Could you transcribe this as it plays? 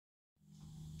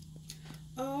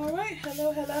right,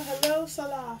 hello,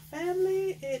 Salah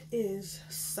family. It is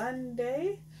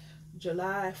Sunday,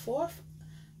 July 4th,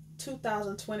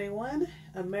 2021,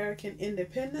 American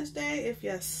Independence Day. If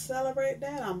you celebrate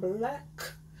that, I'm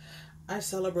black. I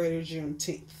celebrated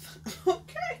Juneteenth.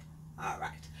 Okay, all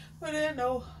right. But then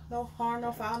no harm,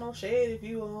 no foul, no shade if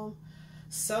you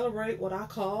celebrate what I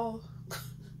call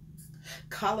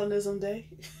Colonism Day.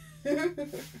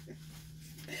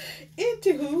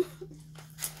 Anywho,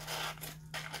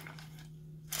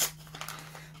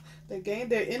 they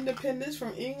gained their independence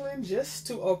from England just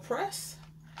to oppress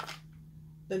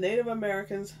the Native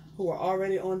Americans who were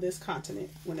already on this continent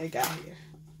when they got here.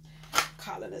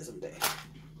 Colonism Day.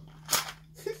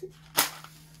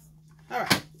 All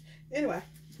right. Anyway,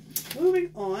 moving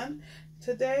on.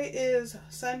 Today is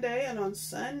Sunday, and on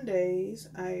Sundays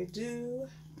I do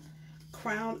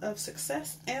Crown of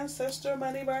Success Ancestor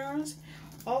money burns.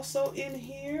 Also in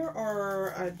here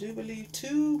are, I do believe,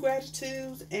 2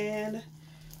 gratitudes and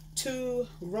 2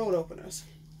 road openers.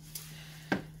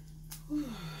 Whew,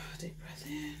 deep breath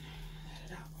in, let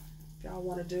it out. If y'all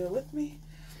want to do it with me,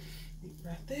 deep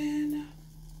breath in,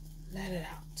 let it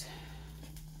out.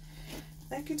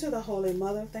 Thank you to the Holy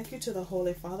Mother, thank you to the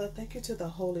Holy Father, thank you to the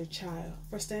Holy Child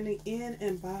for standing in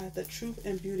and by the truth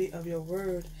and beauty of your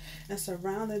word and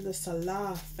surrounding the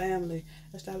Salah family,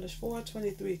 established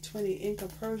 4/23/20 in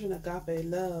compersion agape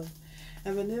love,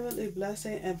 and benevolently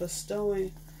blessing and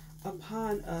bestowing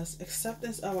upon us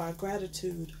acceptance of our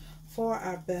gratitude for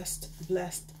our best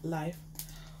blessed life,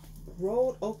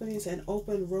 road openings and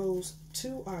open roads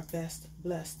to our best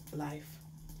blessed life,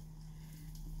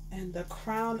 and the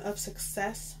crown of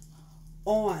success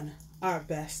on our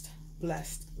best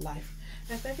blessed life.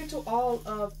 And thank you to all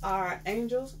of our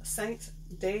angels, saints,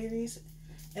 deities,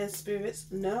 and spirits,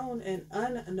 known and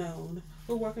unknown,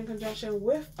 who work in conjunction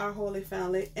with our Holy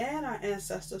Family and our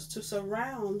ancestors to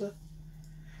surround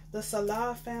the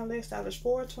Salah family, established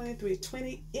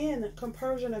 4/23/20 in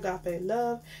compersion agape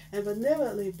love, and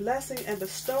benevolently blessing and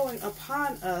bestowing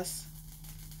upon us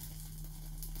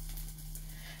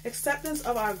acceptance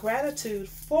of our gratitude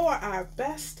for our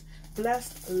best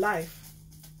blessed life,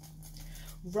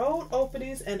 road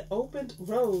openings and opened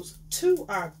roads to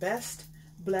our best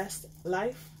blessed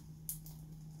life,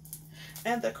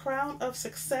 and the crown of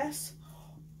success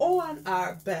on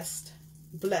our best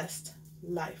blessed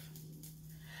life.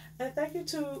 And thank you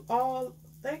to all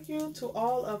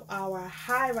of our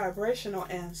high vibrational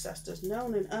ancestors,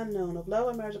 known and unknown, of love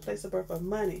and marriage, a place of birth of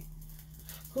money,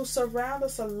 who surround the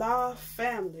Salah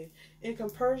family in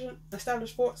compersion,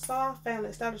 established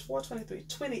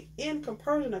 4/23/20 in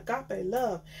compersion agape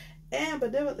love, and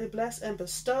benevolently bless and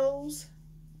bestows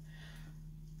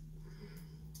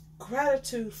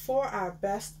gratitude for our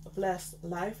best blessed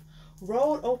life,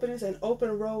 road openings and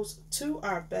open roads to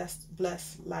our best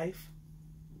blessed life,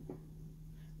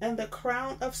 and the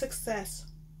crown of success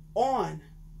on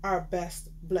our best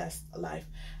blessed life.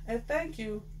 And thank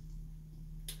you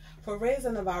for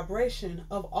raising the vibration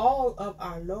of all of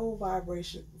our low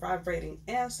vibrating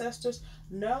ancestors,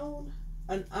 known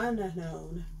and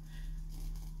unknown,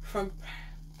 from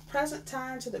present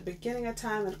time to the beginning of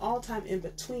time and all time in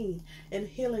between, and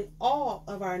healing all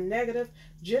of our negative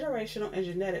generational and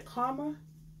genetic karma,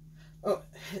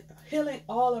 healing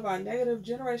all of our negative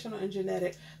generational and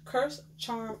genetic curse,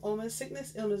 charm, omen,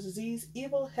 sickness, illness, disease,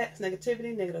 evil, hex,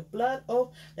 negativity, negative blood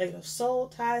oath, negative soul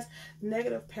ties,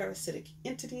 negative parasitic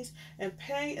entities, and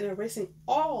paying and erasing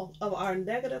all of our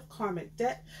negative karmic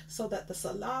debt, so that the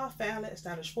Salah family,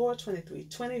 established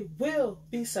 4/23/20, will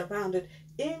be surrounded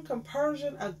in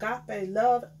compersion agape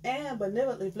love, and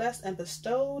benevolently blessed and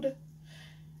bestowed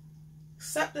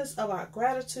acceptance of our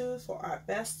gratitude for our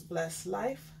best blessed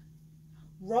life,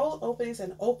 road openings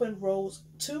and open roads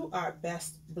to our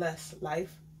best blessed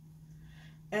life,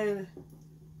 and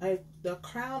the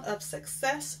crown of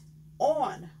success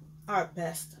on our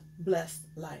best blessed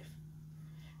life.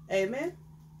 Amen.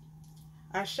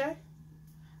 Ashe.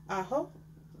 Aho.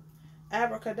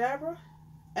 Abracadabra.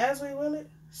 As we will it,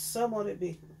 so mote it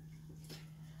be.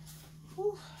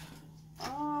 Whew.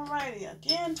 Alrighty,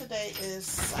 again, today is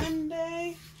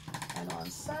Sunday, and on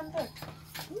Sunday,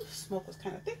 smoke was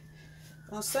kind of thick.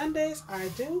 On Sundays, I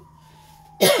do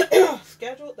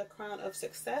schedule the Crown of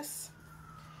Success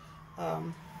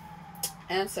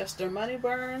Ancestor money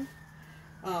burn.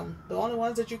 The only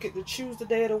ones that you get to choose the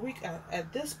day of the week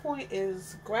at this point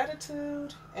is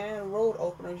gratitude and road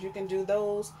openers. You can do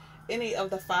those any of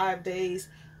the 5 days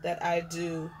that I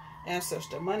do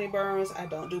Ancestor money burns. I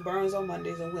don't do burns on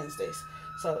Mondays and Wednesdays.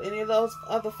 So any of those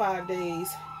other 5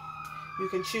 days, you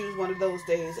can choose one of those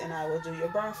days and I will do your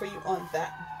burn for you on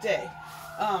that day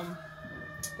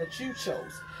that you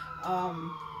chose.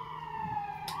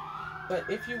 But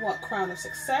if you want Crown of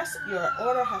Success, your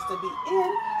order has to be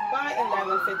in by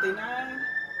 11:59.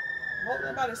 Hope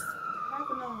nobody's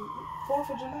happening on 4th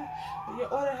of July. But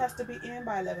your order has to be in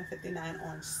by 11:59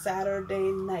 on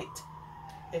Saturday night.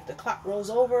 If the clock rolls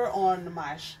over on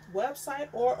my website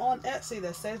or on Etsy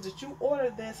that says that you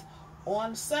ordered this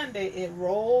on Sunday, it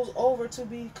rolls over to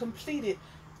be completed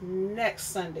next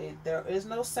Sunday. There is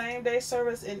no same day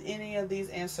service in any of these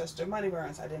Ancestor money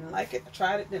burns. I didn't like it. I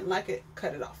tried it, didn't like it,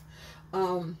 cut it off.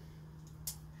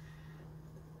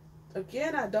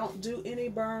 Again, I don't do any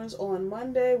burns on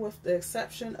Monday with the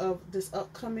exception of this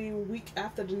upcoming week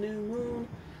after the new moon.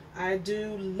 I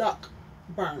do luck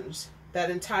burns that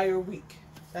entire week.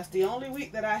 That's the only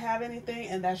week that I have anything,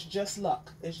 and that's just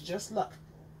luck. It's just luck.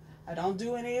 I don't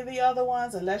do any of the other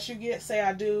ones unless you get, say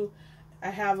I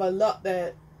have a luck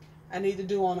that I need to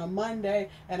do on a Monday,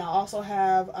 and I also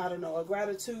have, I don't know, a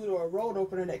gratitude or a road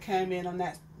opener that came in on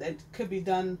that could be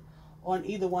done on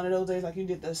either one of those days, like you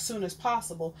did as soon as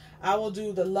possible. I will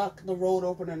do the luck, the road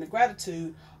opener, and the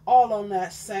gratitude all on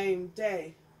that same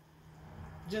day,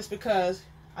 just because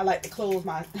I like to close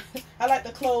my I like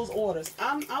to close orders.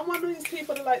 I'm one of these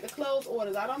people that like to close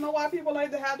orders. I don't know why people like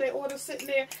to have their orders sitting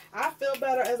there. I feel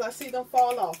better as I see them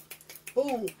fall off.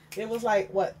 Boom. It was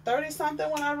like, what, 30 something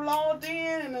when I logged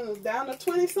in, and it was down to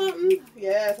 20 something.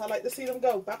 Yes, I like to see them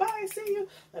go. Bye bye, see you.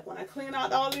 Like when I clean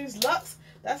out all these lucks,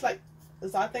 that's like,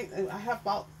 so I think I have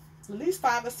about at least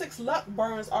 5 or 6 luck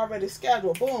burns already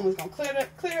scheduled. Boom, it's gonna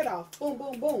clear it off. Boom,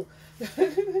 boom, boom.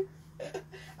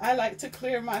 I like to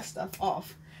clear my stuff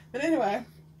off. But anyway,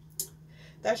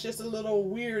 that's just a little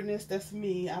weirdness. That's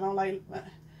me. I don't like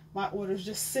my orders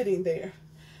just sitting there.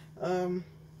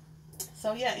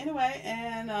 So yeah, anyway,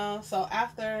 and so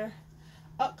after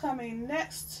upcoming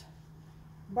next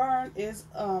burn is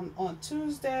on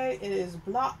Tuesday. It is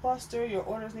Blockbuster. Your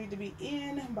orders need to be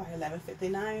in by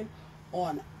 11:59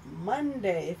 on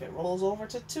Monday. If it rolls over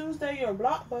to Tuesday, your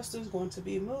Blockbuster is going to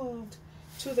be moved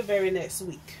to the very next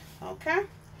week. Okay,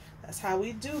 that's how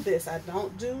we do this. I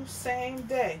don't do same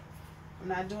day. I'm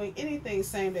not doing anything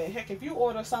same day. Heck, if you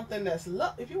order something that's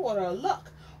luck, if you order a luck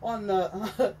on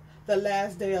the the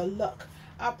last day of luck,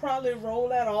 I'll probably roll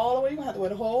that all the way. You're going to have to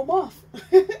wait a whole month.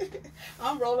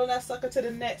 I'm rolling that sucker to the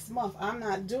next month. I'm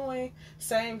not doing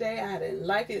same day. I didn't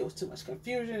like it. It was too much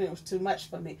confusion. It was too much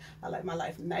for me. I like my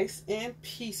life nice and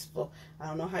peaceful. I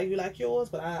don't know how you like yours,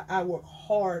 but I work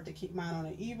hard to keep mine on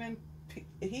an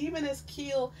even as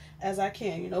keel as I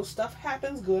can. You know, stuff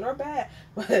happens, good or bad.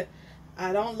 But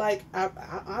I don't like,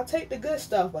 I'll take the good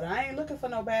stuff, but I ain't looking for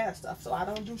no bad stuff. So I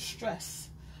don't do stress.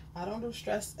 I don't do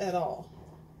stress at all.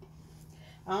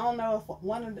 I don't know if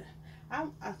one of the,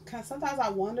 sometimes I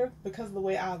wonder, because of the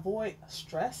way I avoid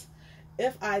stress,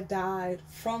 if I died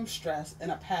from stress in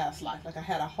a past life, like I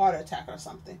had a heart attack or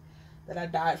something, that I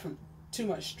died from too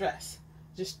much stress,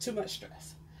 just too much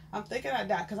stress. I'm thinking I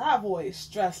died because I avoid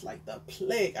stress like the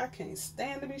plague. I can't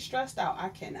stand to be stressed out. I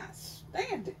cannot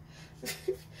stand it.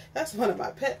 That's one of my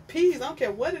pet peeves. I don't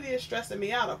care what it is stressing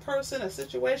me out, a person, a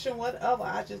situation, whatever.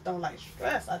 I just don't like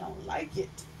stress. I don't like it.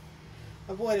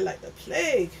 Avoid it like the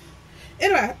plague.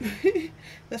 Anyway,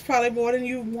 that's probably more than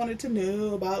you wanted to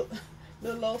know about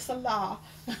little old Salah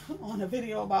on a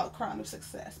video about Crown of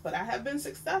Success. But I have been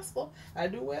successful. I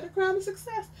do wear the Crown of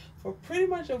Success for pretty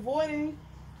much avoiding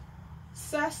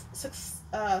stress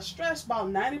about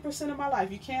 90% of my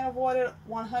life. You can't avoid it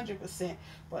 100%,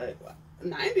 but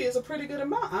 90 is a pretty good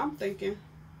amount, I'm thinking.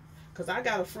 Because I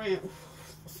got a friend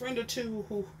or two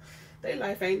who their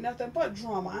life ain't nothing but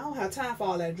drama. I don't have time for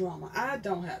all that drama. I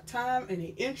don't have time,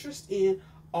 any interest in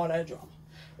all that drama.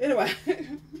 Anyway,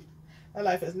 my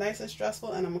life is nice and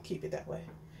stressful, and I'm going to keep it that way.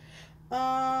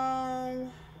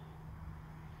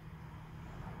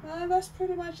 That's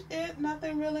pretty much it.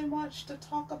 Nothing really much to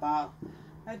talk about.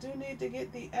 I do need to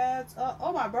get the ads up.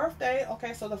 Oh, my birthday.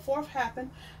 Okay, so the 4th happened.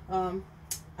 I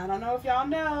don't know if y'all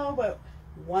know, but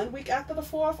 1 week after the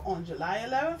 4th, on July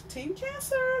 11th, Team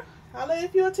Cancer. Holla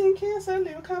if you're a Team Cancer.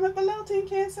 Leave a comment below, Team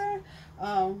Cancer.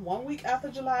 1 week after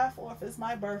July 4th is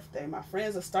my birthday. My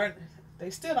friends are starting, they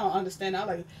still don't understand. I'm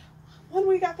like, 1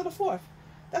 week after the 4th.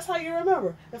 That's how you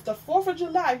remember. If the 4th of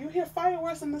July, you hear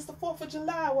fireworks and it's the 4th of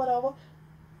July, whatever,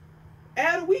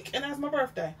 add a week and that's my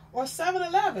birthday. Or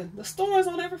 7-Eleven. The store is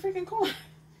on every freaking corner.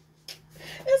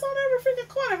 It's on every freaking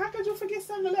corner. How could you forget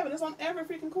 7-Eleven? It's on every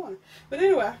freaking corner. But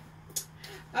anyway,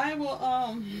 I will,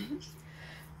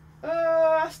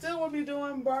 I still will be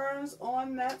doing burns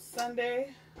on that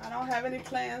Sunday. I don't have any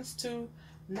plans to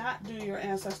not do your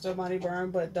Ancestor money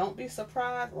burn, but don't be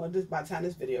surprised. Well, by the time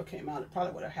this video came out, it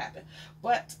probably would have happened.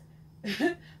 But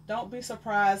don't be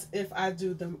surprised if I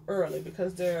do them early,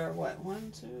 because there are what,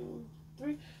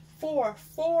 4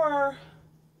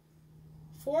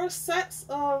 sets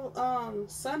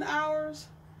of sun hours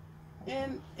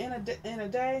in a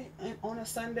day, and on a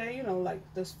Sunday, you know, like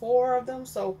there's 4 of them.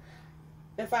 So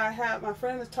if I have, my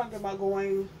friend is talking about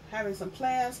having some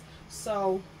plans,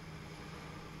 so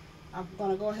I'm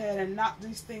gonna go ahead and knock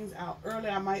these things out early.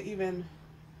 I might even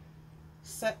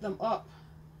set them up,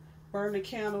 burn the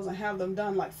candles, and have them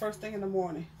done like first thing in the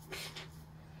morning.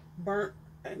 Burnt,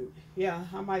 and yeah,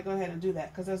 I might go ahead and do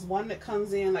that, because there's one that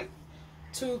comes in like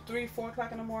 2, 3, 4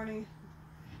 o'clock in the morning,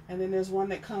 and then there's one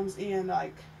that comes in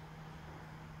like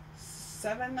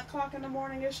 7 o'clock in the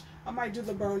morning-ish. I might do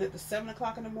the burn at the 7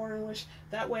 o'clock in the morning-ish.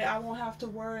 That way I won't have to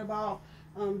worry about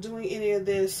doing any of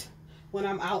this when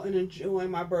I'm out and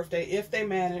enjoying my birthday, if they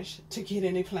manage to get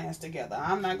any plans together.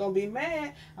 I'm not going to be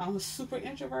mad. I'm super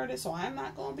introverted, so I'm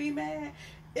not going to be mad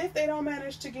if they don't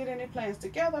manage to get any plans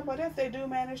together. But if they do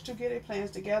manage to get any plans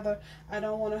together, I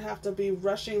don't want to have to be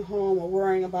rushing home or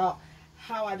worrying about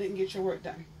how I didn't get your work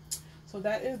done. So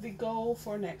that is the goal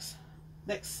for next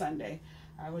Sunday.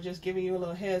 I was just giving you a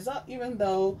little heads up, even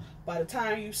though by the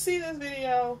time you see this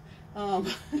video,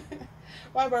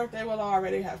 my birthday will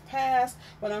already have passed,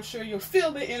 but I'm sure you'll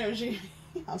feel the energy.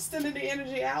 I'm sending the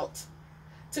energy out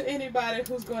to anybody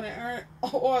who's going to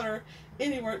order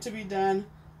any work to be done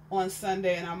on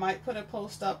Sunday. And I might put a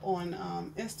post up on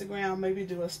Instagram, maybe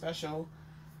do a special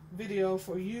video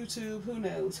for YouTube. Who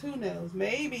knows? Who knows?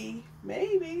 Maybe,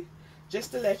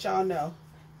 just to let y'all know.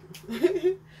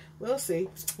 We'll see.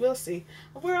 We'll see.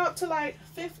 We're up to like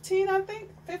 15, I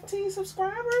think. 15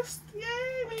 subscribers.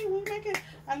 Yay! We make it.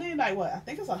 I need like what? I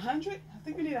think it's 100. I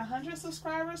think we need 100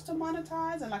 subscribers to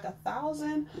monetize, and like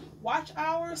 1,000 watch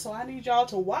hours. So I need y'all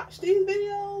to watch these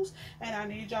videos, and I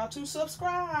need y'all to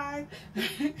subscribe.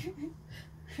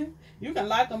 You can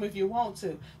like them if you want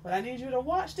to, but I need you to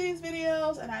watch these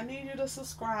videos, and I need you to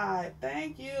subscribe.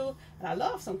 Thank you. And I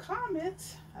love some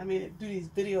comments. I mean, do these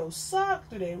videos suck?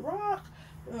 Do they rock?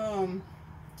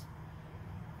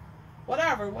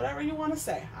 Whatever you want to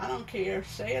say. I don't care.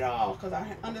 Say it all, because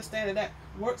I understand that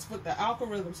works with the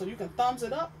algorithm. So you can thumbs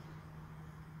it up.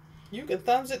 You can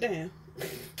thumbs it down.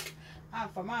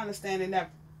 From my understanding,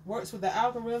 that works with the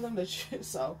algorithm.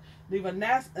 So leave a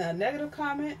negative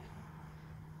comment.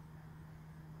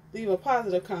 Leave a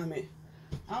positive comment.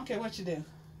 I don't care what you do.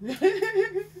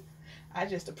 I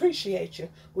just appreciate you.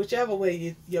 Whichever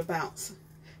way you bounce.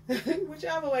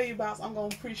 Whichever way you bounce, I'm going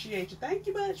to appreciate you. Thank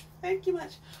you much. Thank you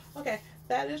much. Okay,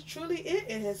 that is truly it.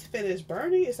 It has finished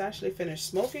burning. It's actually finished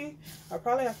smoking. I'll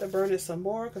probably have to burn it some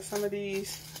more, because some of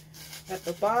these at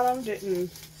the bottom they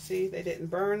didn't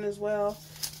burn as well.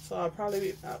 So I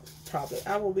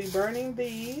will be burning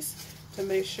these to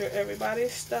make sure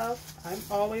everybody's stuff. I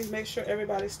always make sure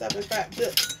everybody's stuff. In fact,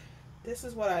 this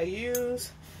is what I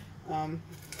use on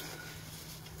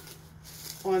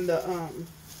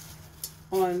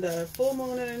the full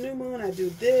moon and the new moon. I do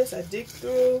this. I dig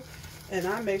through, and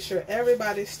I make sure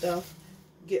everybody's stuff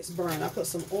gets burned. I put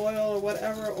some oil or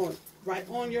whatever right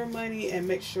on your money, and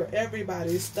make sure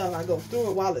everybody's stuff, I go through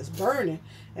it while it's burning,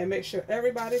 and make sure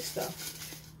everybody's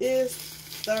stuff is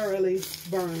thoroughly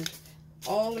burned.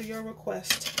 All of your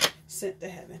requests sent to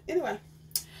heaven. Anyway,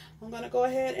 I'm going to go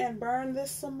ahead and burn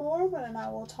this some more, but then I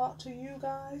will talk to you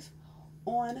guys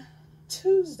on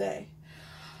Tuesday.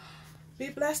 Be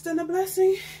blessed in the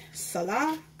blessing.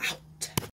 Salah out.